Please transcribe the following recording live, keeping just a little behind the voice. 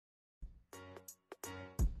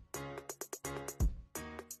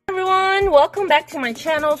everyone, welcome back to my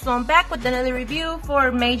channel. So I'm back with another review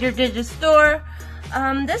for Major Digit Store.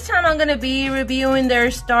 This time I'm going to be reviewing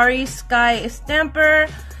their Starry Sky stamper.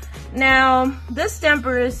 Now this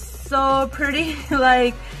stamper is so pretty.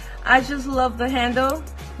 Like, I just love the handle.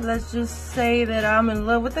 Let's just say that I'm in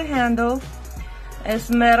love with the handle.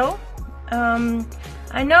 It's metal.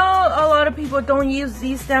 I know a lot of people don't use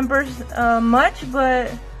these stampers much,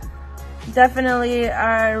 but definitely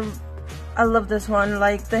I love this one.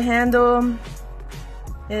 Like, the handle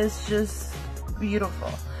is just beautiful.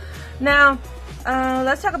 Now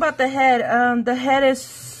let's talk about the head. The head is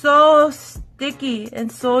so sticky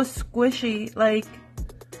and so squishy. Like,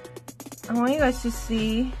 I want you guys to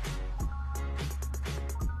see.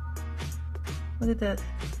 Look at this.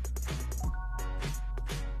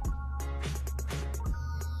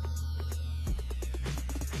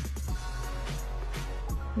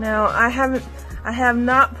 Now I have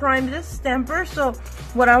not primed this stamper, so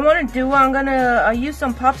what I want to do, I'm gonna use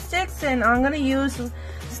some pop sticks, and I'm gonna use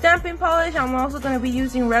stamping polish. I'm also gonna be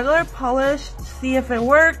using regular polish to see if it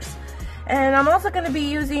works, and I'm also gonna be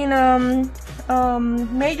using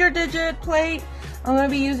Major Digit plate. I'm gonna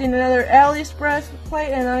be using another Aliexpress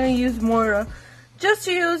plate, and I'm gonna use more just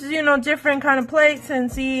to use, you know, different kind of plates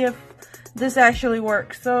and see if this actually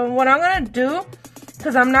works. So what I'm gonna do,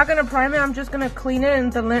 because I'm not gonna prime it, I'm just gonna clean it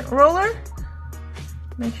in the lint roller.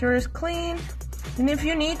 Make sure it's clean, and if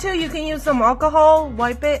you need to, you can use some alcohol,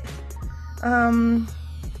 wipe it. I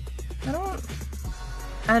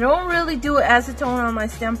don't really do acetone on my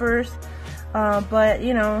stampers, but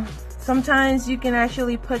you know, sometimes you can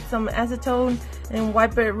actually put some acetone and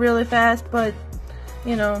wipe it really fast, but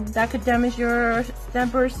you know, that could damage your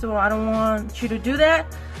stampers, so I don't want you to do that.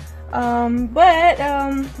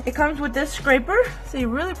 It comes with this scraper. It's a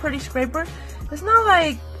really pretty scraper. It's not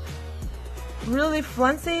like really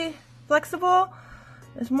flexible.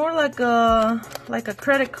 It's more like a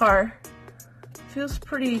credit card. Feels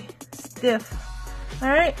pretty stiff. All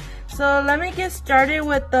right, so let me get started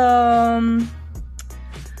with the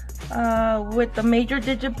Major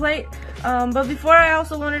Digit plate. But before, I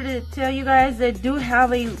also wanted to tell you guys they do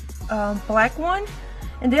have a black one,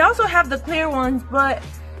 and they also have the clear ones, but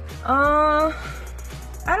I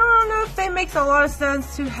don't know if it makes a lot of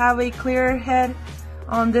sense to have a clear head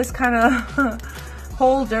on this kind of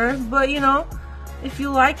holder, but you know, if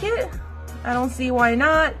you like it, I don't see why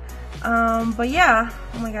not. But yeah,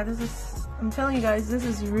 oh my god, I'm telling you guys, this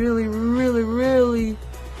is really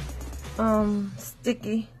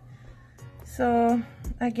sticky. So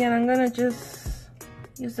again, I'm gonna just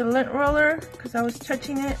use the lint roller because I was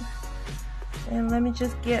touching it, and let me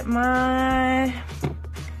just get my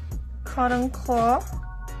cotton cloth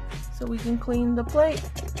so we can clean the plate.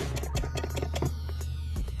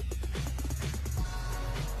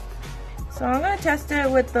 So I'm gonna test it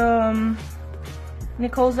with the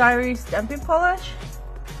Nicole Starry stamping polish.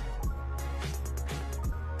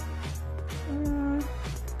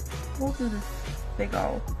 We'll do this big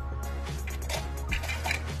old.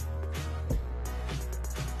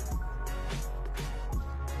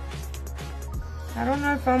 I don't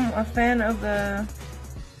know if I'm a fan of the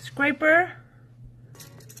scraper.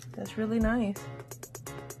 That's really nice.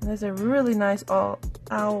 There's a really nice owl.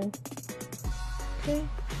 Okay.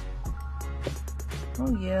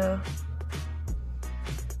 Oh yeah.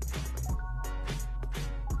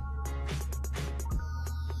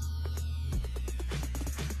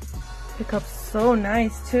 Pick up so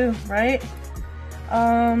nice too, right?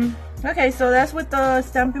 Okay, so that's with the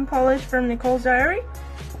stamping polish from Nicole Starry.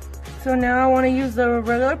 So now I want to use the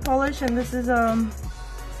regular polish, and this is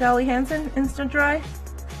Sally Hansen Instant Dry.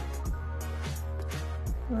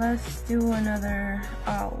 Let's do another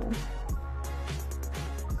owl.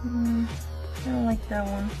 I don't like that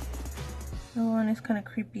one. That one is kind of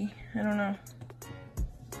creepy. I don't know.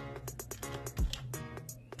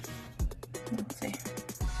 Let's see.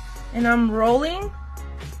 And I'm rolling.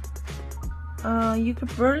 You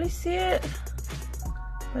could barely see it,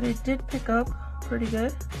 but it did pick up pretty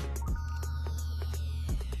good.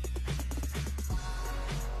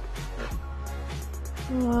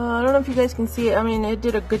 I don't know if you guys can see it. I mean, it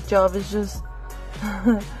did a good job. It's just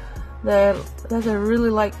that's a really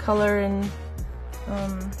light color, and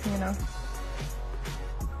you know,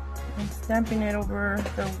 I'm stamping it over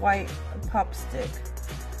the white pop stick.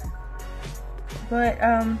 But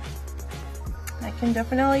I can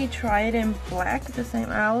definitely try it in black, the same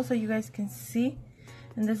owl, so you guys can see.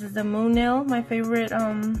 And this is the Moon Nail, my favorite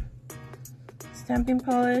stamping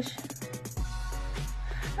polish.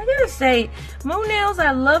 I gotta say, Moon Nails,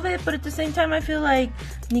 I love it, but at the same time, I feel like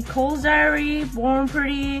Nicole Starry, Born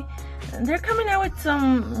Pretty, they're coming out with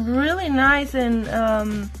some really nice and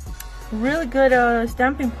really good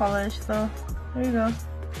stamping polish. So there you go.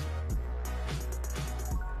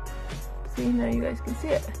 See, now you guys can see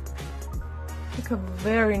it. It cut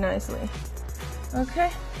very nicely.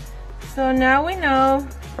 Okay, so now we know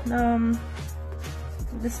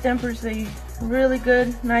the stamper's a really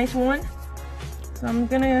good, nice one. So I'm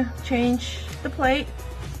gonna change the plate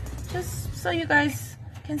just so you guys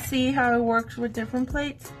can see how it works with different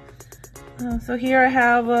plates. So here I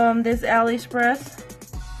have this Aliexpress,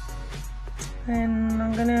 and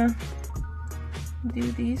I'm gonna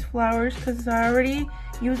do these flowers because I already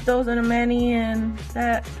used those in a mani, and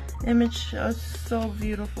that image is so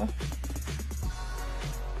beautiful.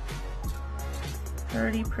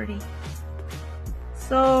 Pretty, pretty.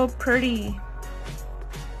 So pretty.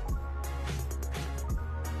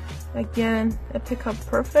 Again, it picked up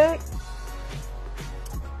perfect.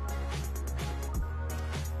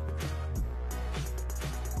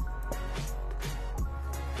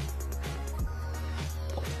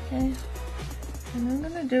 Okay, and I'm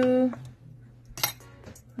gonna do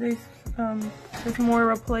this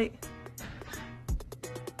more plate.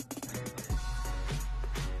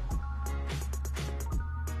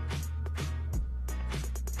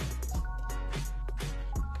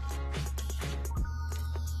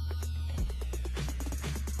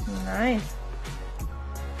 Nice.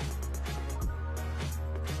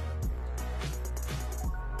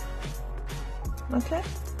 Okay.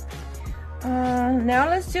 Now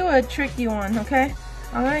let's do a tricky one. Okay,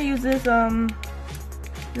 I'm gonna use this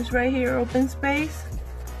this right here, open space.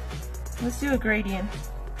 Let's do a gradient.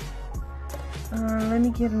 Let me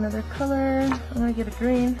get another color. I'm gonna get a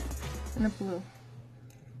green and a blue.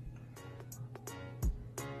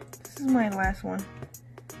 This is my last one.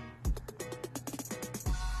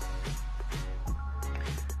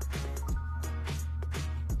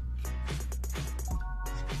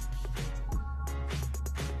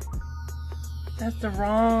 That's the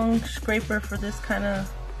wrong scraper for this kind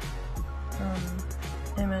of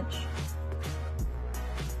image.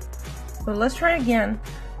 But let's try again,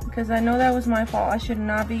 because I know that was my fault. I should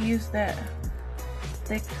not be used that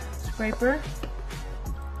thick scraper.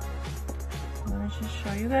 Let me just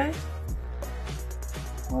show you guys.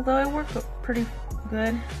 Although it worked pretty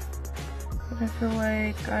good, but I feel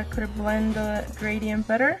like I could have blended the gradient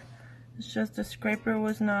better. It's just the scraper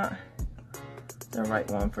was not the right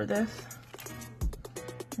one for this.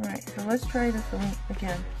 Alright, so let's try this one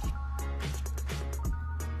again.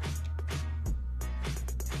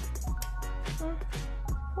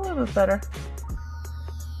 A little bit better.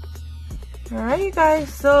 Alright, you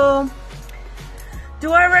guys, so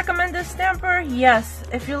do I recommend this stamper? Yes.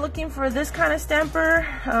 If you're looking for this kind of stamper,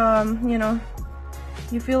 you know,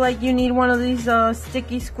 you feel like you need one of these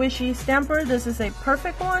sticky, squishy stamper, this is a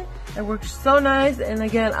perfect one. It works so nice, and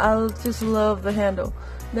again, I just love the handle.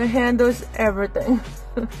 The handle is everything.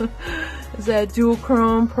 It's that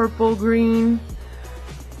duochrome, purple, green.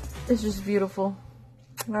 It's just beautiful.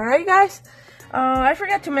 Alright, guys. I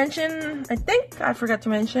forgot to mention, I think I forgot to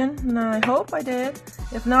mention, and I hope I did.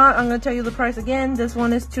 If not, I'm going to tell you the price again. This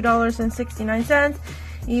one is $2.69.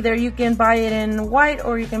 Either you can buy it in white,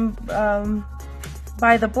 or you can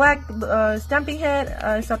buy the black stamping head.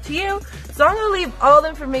 It's up to you. So I'm going to leave all the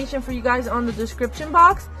information for you guys on the description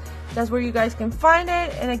box. That's where you guys can find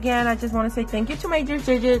it. And again, I just want to say thank you to Major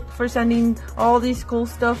Dijit for sending all these cool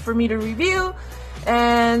stuff for me to review.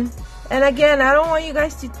 And again, I don't want you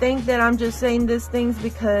guys to think that I'm just saying these things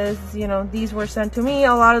because, you know, these were sent to me.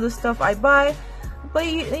 A lot of the stuff I buy. But,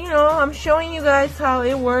 you know, I'm showing you guys how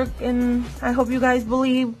it worked. And I hope you guys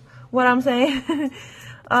believe what I'm saying.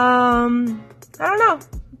 I don't know.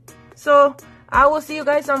 So, I will see you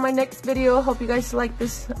guys on my next video. Hope you guys like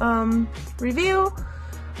this review.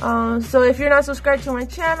 So if you're not subscribed to my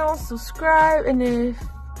channel, subscribe, and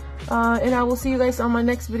I will see you guys on my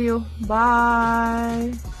next video.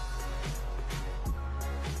 Bye.